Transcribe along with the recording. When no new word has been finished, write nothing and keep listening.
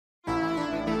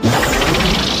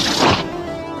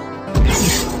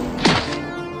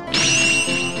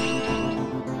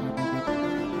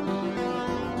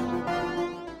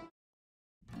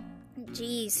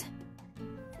Jeez.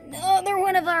 Another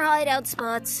one of our hideout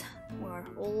spots. Or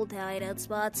old hideout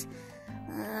spots.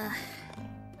 Man.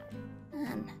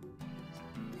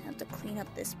 I have to clean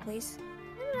up this place.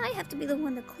 Why did I have to be the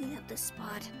one to clean up this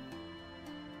spot?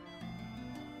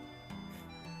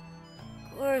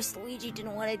 Of course, Luigi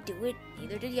didn't want to do it.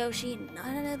 Neither did Yoshi.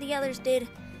 None of the others did.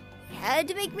 He had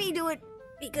to make me do it.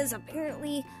 Because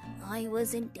apparently, I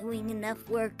wasn't doing enough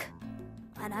work.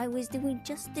 And I was doing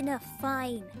just enough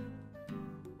fine.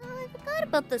 Oh, I forgot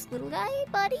about this little guy. Hey,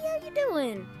 buddy, how you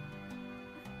doing?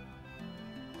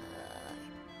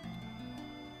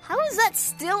 How is that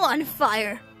still on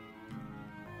fire?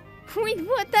 We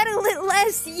put that lit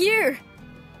last year.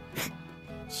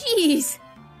 Jeez.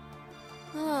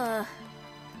 I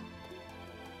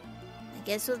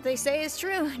guess what they say is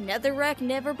true. Netherrack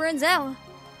never burns out.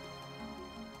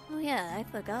 Oh yeah, I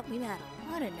forgot we had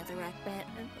a lot of netherrack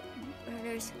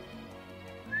burners.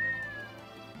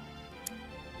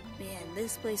 Man,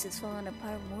 this place is falling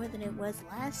apart more than it was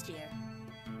last year.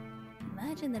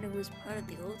 Imagine that it was part of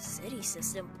the old city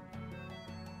system.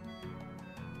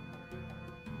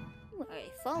 You are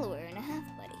a follower and a half,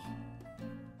 buddy.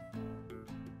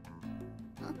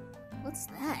 Huh? What's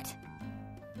that?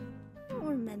 I don't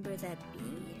remember that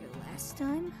being here last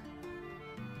time.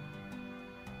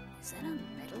 Is that a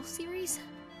metal series?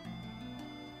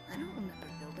 I don't remember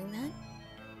building that.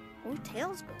 Or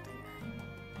Tails building that.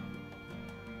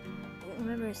 I don't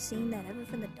remember seeing that ever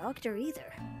from the doctor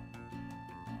either.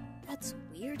 That's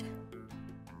weird.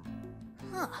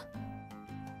 Huh.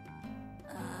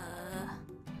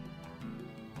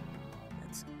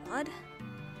 That's odd.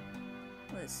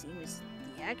 Well, it seems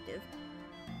deactive.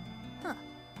 Huh.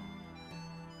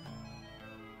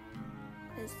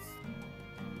 It's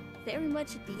very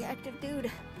much a deactive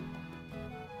dude.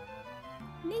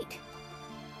 Neat.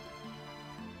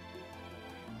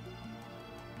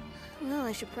 Well,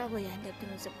 I should probably end up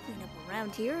doing some cleanup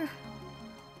around here.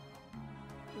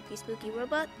 Spooky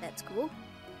robot, that's cool.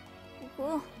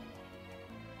 Cool.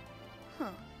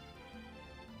 Huh.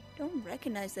 Don't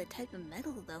recognize that type of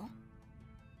metal, though.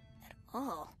 At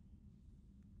all.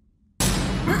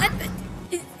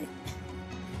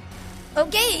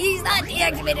 Okay, he's not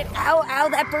deactivated. Ow, ow,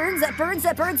 that burns, that burns,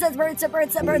 that burns, that burns, that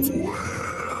burns, that burns.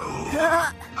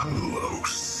 Well, hello,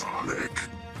 Sonic.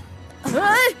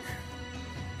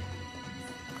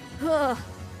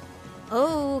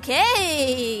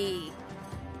 Okay.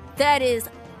 That is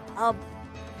a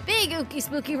big ookie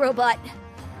spooky robot.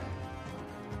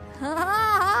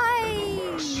 Hi. And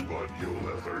the last one you'll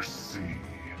ever see,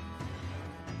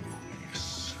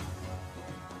 Maurice.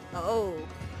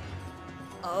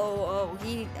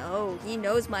 He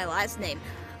knows my last name.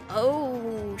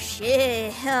 Oh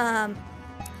shit. I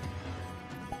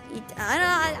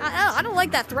don't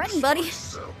like that threaten, buddy.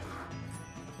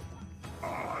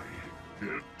 I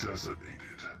am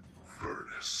designated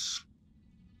furnace.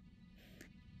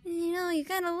 You know, you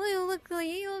kind of look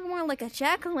more like a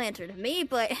jack-o'-lantern to me,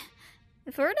 but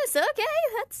furnace, okay,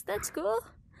 that's cool.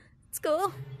 It's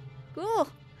cool. Cool.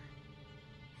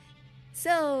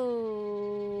 So,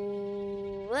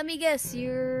 let me guess,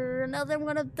 you're another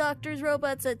one of Doctor's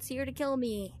robots that's here to kill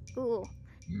me. Cool.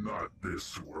 Not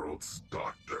this world's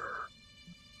doctor.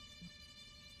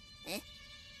 Eh?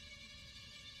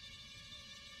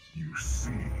 You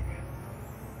see,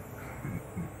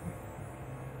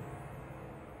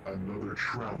 another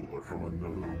traveler from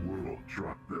another world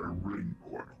dropped their ring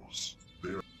portals.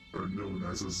 They are known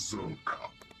as a Zone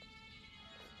Cup.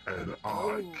 And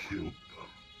I killed them.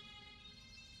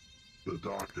 The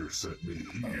doctor sent me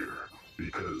here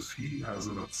because he has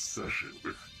an obsession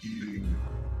with eating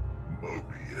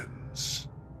Mobians.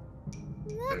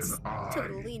 That's and I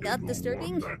totally am not the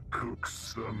disturbing. one that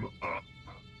cooks them up.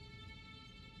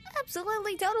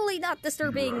 Absolutely, totally not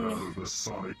disturbing. You are the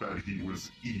Sonic that he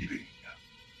was eating.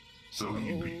 So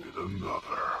he needed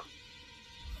another.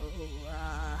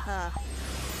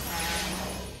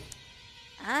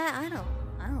 I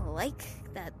don't like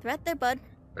that threat there, bud.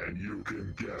 And you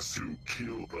can guess who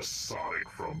killed the Sonic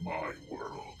from my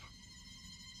world.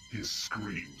 His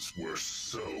screams were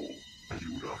so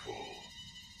beautiful.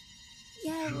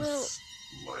 Yeah, Just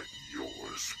like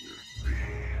yours will be.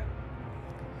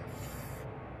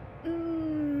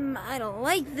 I don't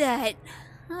like that.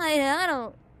 I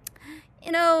don't,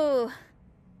 you know,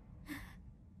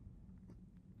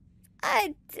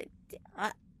 I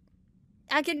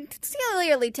can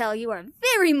clearly tell you are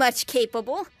very much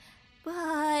capable,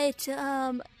 but,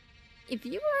 if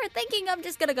you were thinking I'm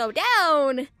just gonna go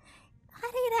down,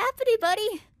 that ain't happening,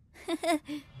 buddy.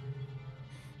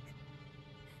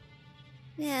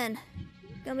 Man,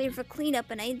 come here for cleanup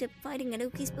and I end up fighting an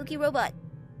ookie spooky robot.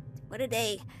 What a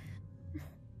day.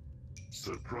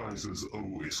 Surprises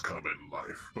always come in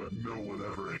life, but no one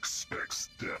ever expects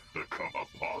death to come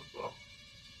upon them.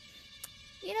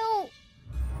 You know,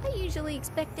 I usually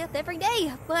expect death every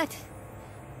day, but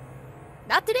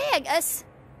not today, I guess.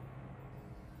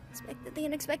 Expected the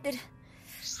unexpected.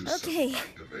 Okay.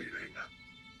 Activating.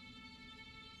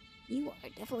 You are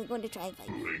definitely going to try and fight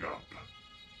me. Booting up.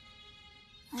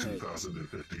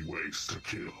 2050 ways to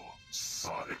kill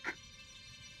Sonic.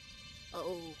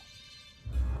 Oh.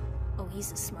 Oh,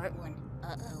 he's a smart one.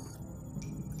 Uh-oh.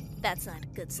 That's not a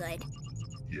good sign.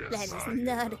 Yes, That is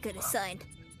not a good sign.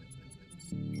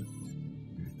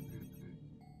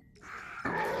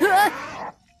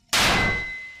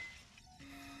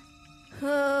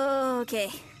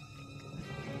 Okay.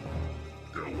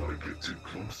 Don't want to get too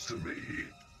close to me.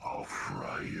 I'll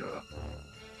fry ya.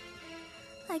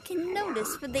 I can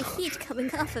notice for the heat coming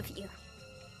off of you.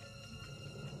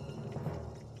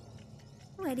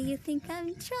 Why do you think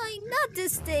I'm trying not to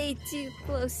stay too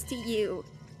close to you?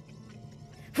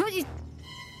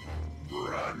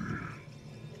 Run.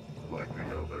 Like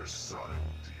the other Sonic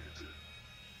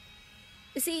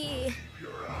did. See... Keep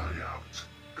your eye out,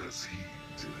 cause he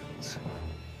didn't.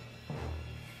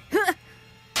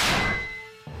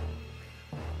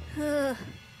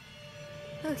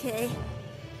 Okay.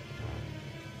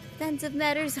 Defensive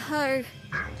matters are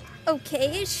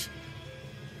okay-ish,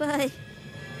 but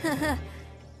it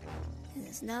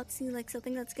does not seem like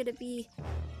something that's gonna be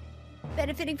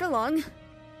benefiting for long.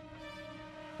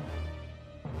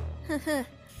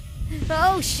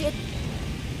 Oh shit!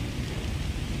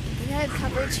 I have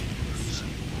coverage.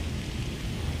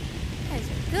 That's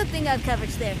a good thing I have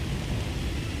coverage there.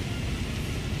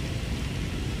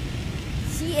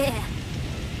 Yeah.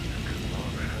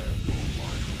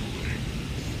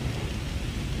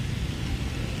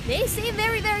 They seem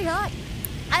very, very hot.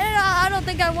 I don't know, I don't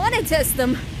think I want to test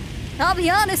them. I'll be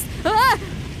honest. Ah!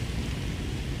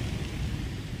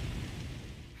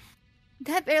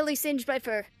 That barely singed my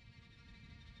fur.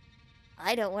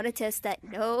 I don't want to test that.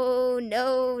 No,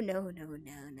 no, no, no,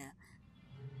 no, no.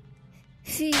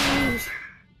 You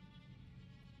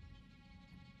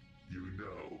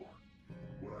know,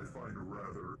 what I find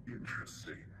rather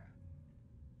interesting.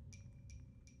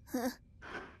 Huh?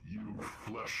 You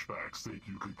flashbacks think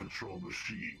you can control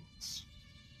machines.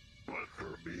 But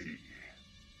for me,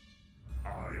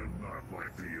 I am not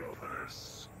like the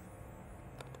others.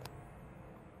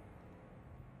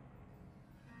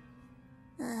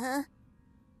 Uh-huh.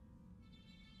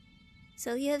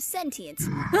 So you have sentience.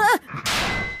 Ah!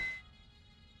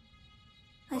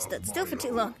 I stood still for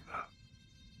too long.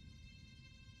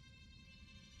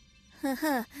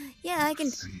 Haha. Yeah, I can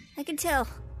tell.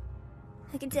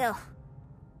 I can tell.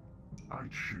 I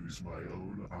choose my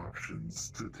own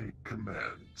options to take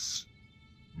commands.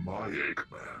 My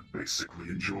Eggman basically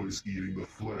enjoys eating the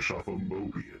flesh off of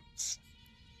Mobians.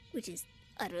 Which is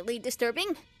utterly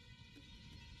disturbing.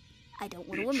 I don't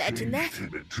want to imagine that. It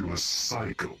changed him into a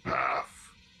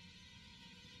psychopath.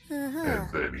 Uh-huh.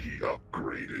 And then he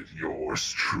upgraded yours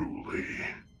truly.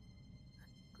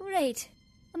 Great.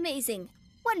 Amazing.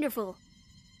 Wonderful.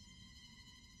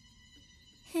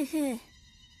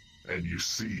 And you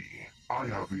see, I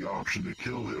have the option to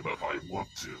kill him if I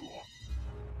want to.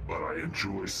 But I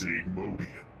enjoy seeing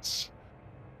Mobians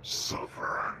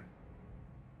suffer.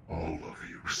 All of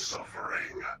you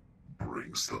suffering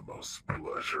brings the most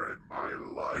pleasure in my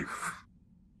life.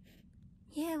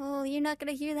 Yeah, well, you're not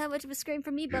gonna hear that much of a scream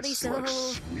from me, buddy, It's so... like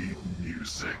sweet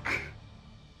music.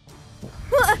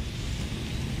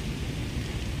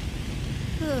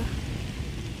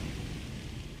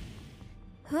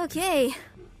 Okay.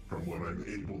 From what I'm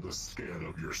able to scan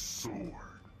of your sword,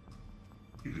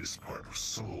 it is part of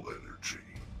soul energy.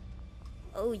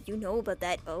 Oh, you know about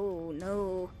that. Oh,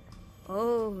 no.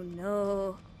 Oh,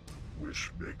 no.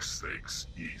 Which makes things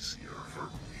easier for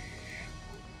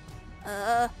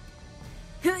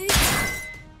me.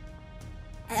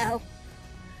 Ow.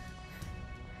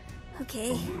 Okay.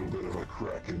 A little bit of a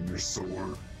crack in your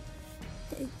sword.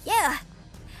 Yeah.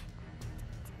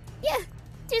 Yeah.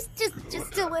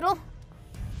 Just a little.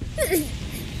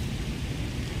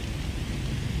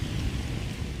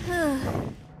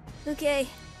 Okay.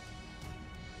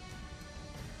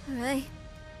 Alright.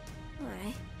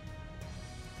 Alright.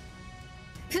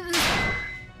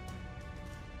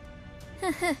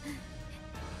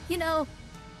 You know,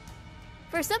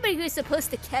 for somebody who's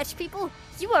supposed to catch people,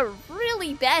 you are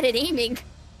really bad at aiming.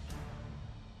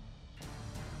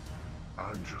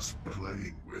 I'm just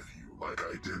playing with you like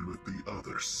I did with the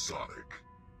other Sonic.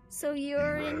 So He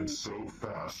you're ran in... so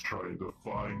fast trying to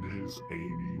find his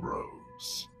Amy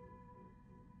Rose.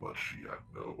 But she had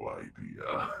no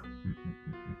idea.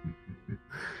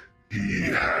 He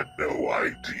had no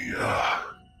idea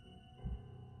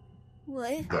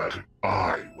What? that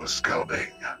I was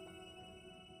coming.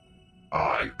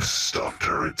 I stuffed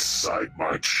her inside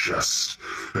my chest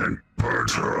and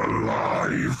burnt her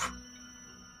alive.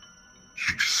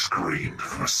 She screamed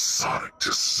for Sonic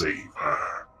to save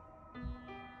her.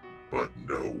 But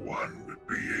no one would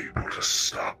be able to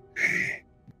stop me.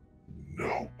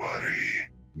 Nobody.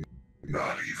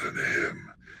 Not even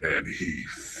him. And he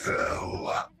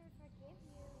fell.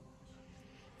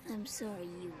 I'm sorry,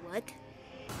 you what?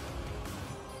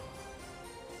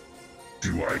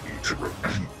 Do I need to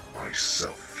repeat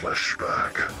myself,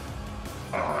 Fleshback?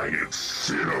 I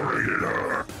incinerated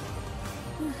her!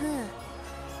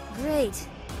 Great.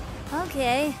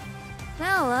 Okay.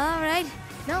 Well, alright.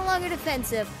 No longer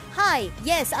defensive. Hi!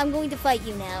 Yes, I'm going to fight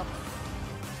you now.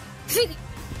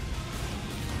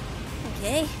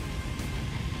 Okay.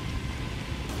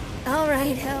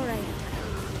 Alright.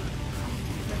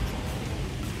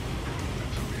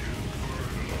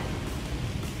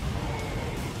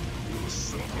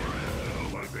 Suffer hell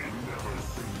like they never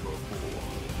seen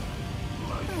before.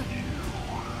 Like you.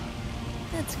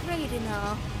 That's great and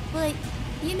all, but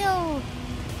you know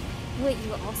what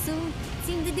you also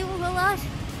seem to do a lot?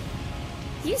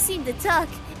 You seem to talk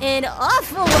an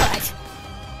awful lot!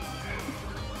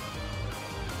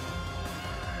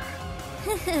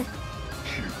 Cute.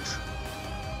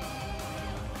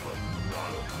 But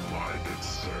not of my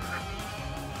concern.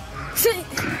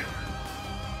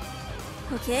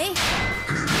 Okay.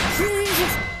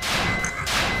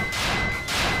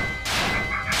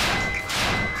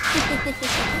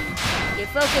 You're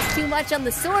focused too much on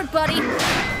the sword, buddy.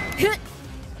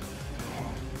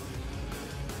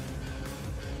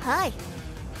 Hi.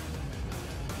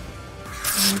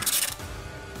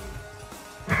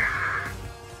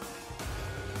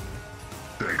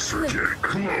 Thanks for getting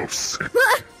close.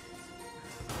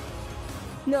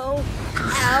 No.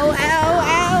 Ow.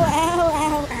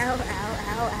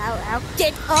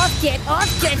 Get off.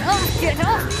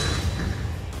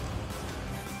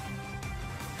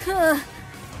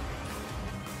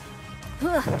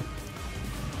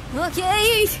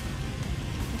 Okay.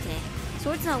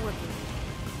 Sword's not working.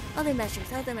 Other measures.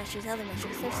 Right.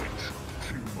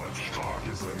 Too much talk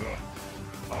is enough.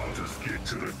 I'll just get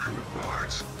to the good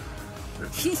part.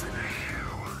 And finish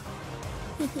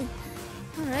you.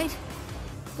 Alright.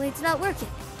 Blade's not working.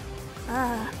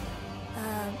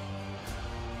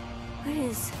 Where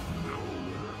is...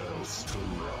 Nowhere else to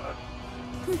run.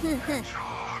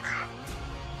 Talk.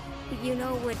 You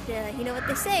know what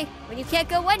they say. When you can't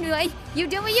go one way, you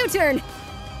do a U-turn.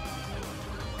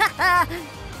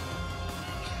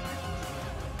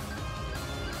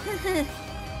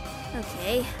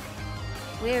 Okay.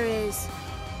 Where is...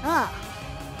 Ah.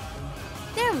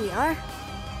 There we are.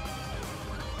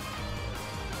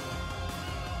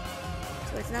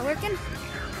 So it's not working?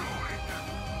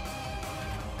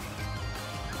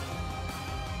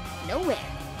 Nowhere.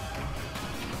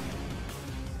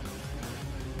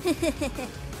 I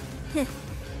have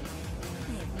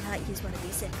not used one of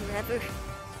these in forever.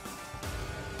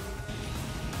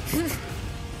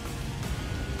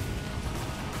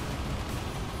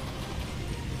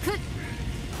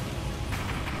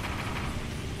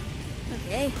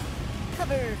 Okay.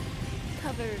 Cover.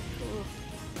 Cool.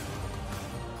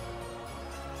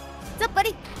 What's up,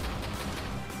 buddy?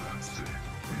 That's it.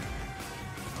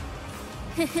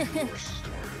 You're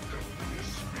starting to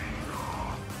piss me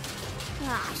off.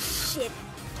 Ah, shit.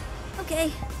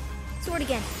 Okay. Sword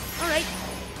again. Alright.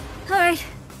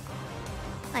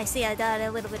 I see I got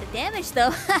a little bit of damage,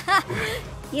 though.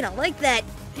 You don't like that.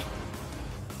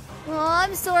 Oh,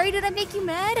 I'm sorry. Did I make you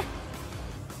mad?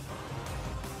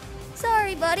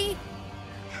 Sorry, buddy.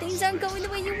 Things aren't going the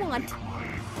way you want.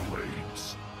 My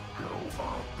flames go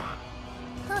up.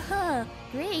 Haha,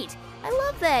 great. I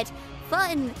love that.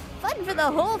 Fun for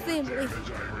the whole family. The more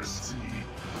damage I receive,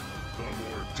 the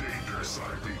more dangerous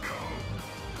I become.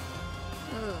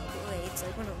 Oh boy, it's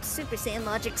like one of those Super Saiyan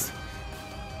logics.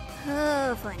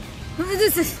 Oh, fine.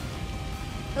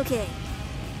 Okay.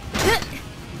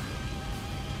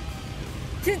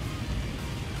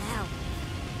 Ow.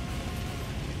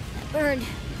 That burned.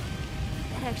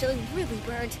 That actually really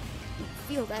burned. I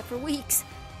feel that for weeks.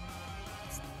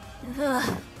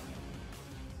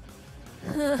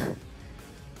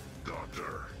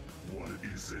 Doctor, what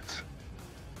is it?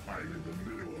 I'm in the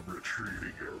middle of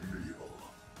retrieving your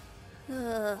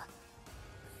meal.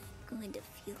 Going to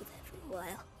feel that for a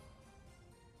while.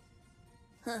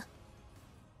 Huh.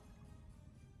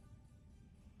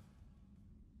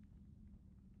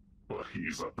 But he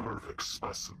He's a perfect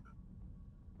specimen.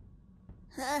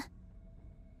 Huh?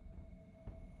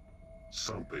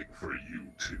 Something for you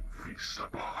to feast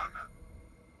upon.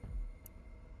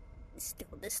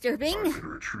 Still disturbing. I can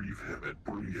retrieve him and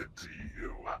bring it to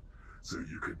you, so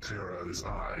you can tear out his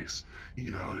eyes,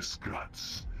 eat out his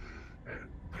guts, and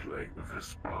play with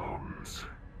his bones.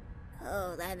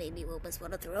 Oh, that made me almost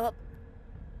want to throw up.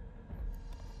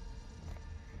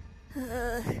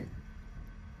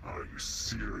 Are you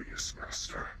serious,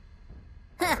 Master?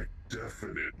 Huh. I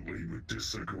definitely would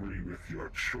disagree with your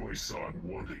choice on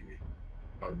wanting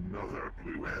another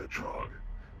blue hedgehog.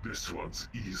 This one's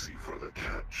easy for the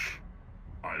catch.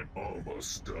 I'm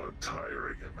almost done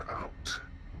tiring him out.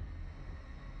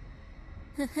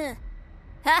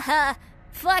 Haha,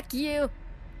 fuck you.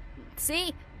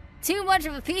 See? Too much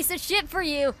of a piece of shit for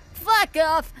you. Fuck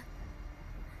off.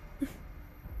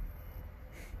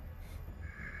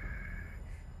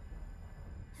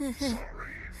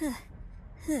 Sorry.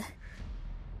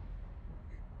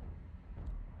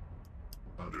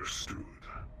 Understood.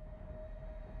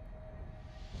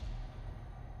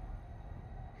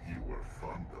 You were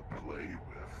fun to play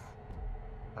with.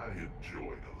 I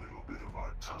enjoyed a little bit of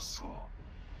our tussle.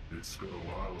 It's been a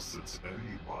while since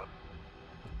anyone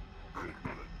could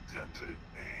put a dent in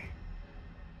me.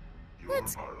 You're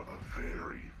part of a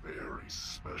very, very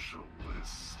special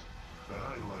list that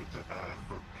I like to add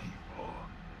for people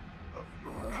of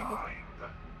your kind.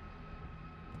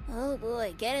 Oh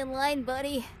boy, get in line,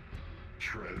 buddy.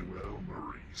 Tread well,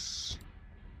 Maurice,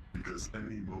 because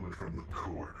any moment from the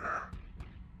corner,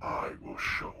 I will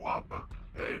show up,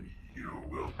 and you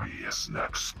will be his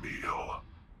next meal.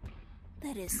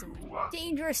 That is some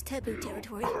dangerous taboo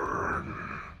territory. Burn.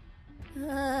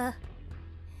 Yeah,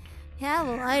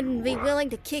 well, I'd be willing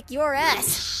to kick your ass.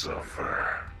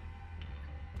 Suffer.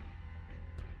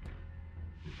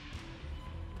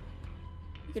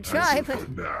 You can try, As but...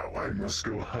 of now, I must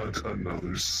go hunt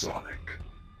another Sonic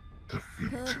to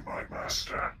feed to my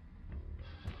master.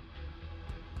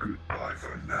 Goodbye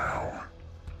for now.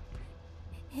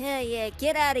 Yeah,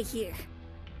 get out of here.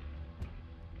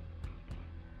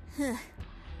 Huh.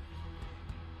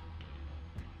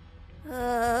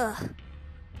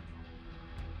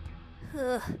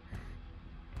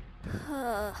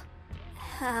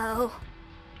 How?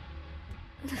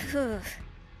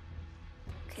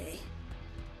 Okay,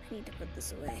 I need to put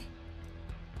this away.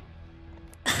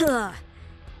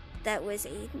 That was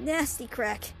a nasty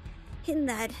crack in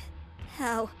that.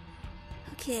 How?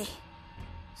 Okay.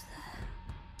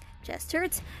 Chest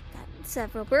hurts, got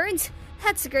several burns.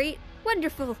 That's great,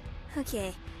 wonderful.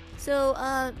 Okay, so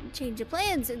change of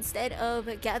plans. Instead of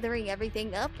gathering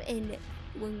everything up and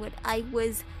doing what I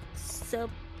was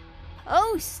supposed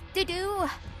to do,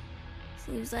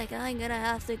 seems like I'm gonna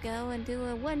have to go and do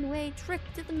a one-way trip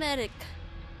to the medic.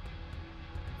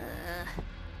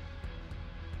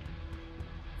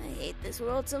 I hate this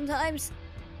world sometimes.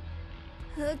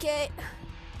 Okay.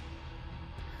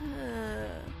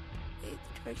 The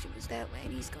direction was that way,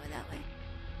 and he's going that way.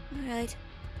 Alright.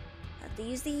 Have to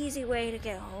use the easy way to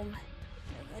get home.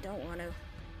 If I don't want to.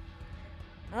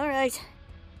 Alright.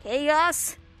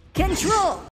 Chaos Control!